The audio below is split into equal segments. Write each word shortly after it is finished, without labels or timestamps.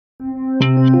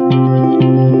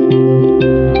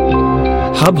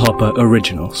Hubhopper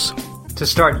Originals. To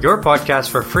start your podcast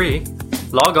for free,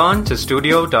 log on to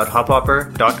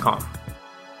studio.hubhopper.com.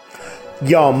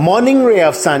 Your Morning Ray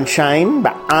of Sunshine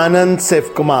by Anand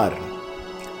Sivkumar.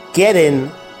 Get in,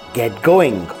 get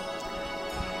going.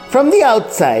 From the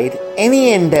outside, any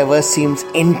endeavor seems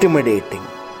intimidating,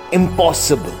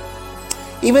 impossible.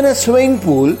 Even a swimming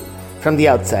pool from the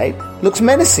outside looks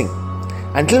menacing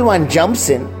until one jumps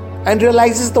in and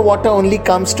realizes the water only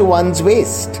comes to one's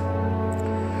waist.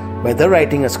 Whether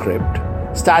writing a script,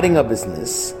 starting a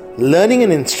business, learning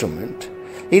an instrument,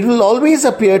 it will always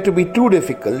appear to be too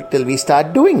difficult till we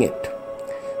start doing it.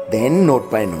 Then,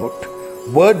 note by note,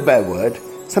 word by word,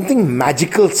 something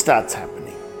magical starts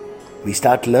happening. We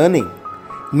start learning,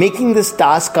 making this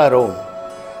task our own.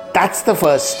 That's the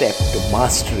first step to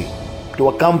mastery, to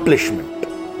accomplishment.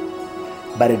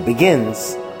 But it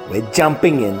begins with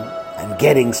jumping in and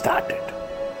getting started.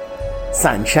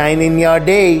 Sunshine in your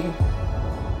day.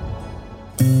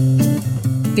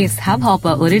 इस hub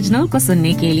hopper original को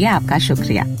सुनने के लिए आपका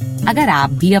शुक्रिया। अगर आप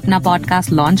भी अपना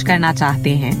पॉडकास्ट लॉन्च करना चाहते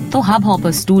हैं, तो हब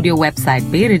हॉपर स्टूडियो वेबसाइट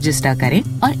पे रजिस्टर करें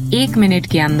और 1 मिनट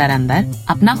के अंदर अंदर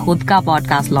अपना खुद का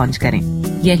पॉडकास्ट लॉन्च करें।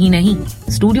 यही नहीं,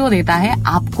 स्टूडियो देता है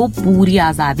आपको पूरी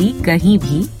आजादी कहीं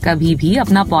भी कभी भी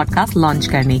अपना पॉडकास्ट लॉन्च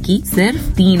करने की, सिर्फ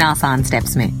 3 आसान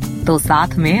स्टेप्स में। तो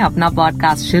साथ में अपना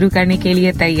पॉडकास्ट शुरू करने के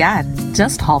लिए तैयार?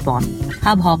 Just hop on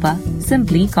hub hopper,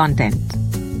 simply content.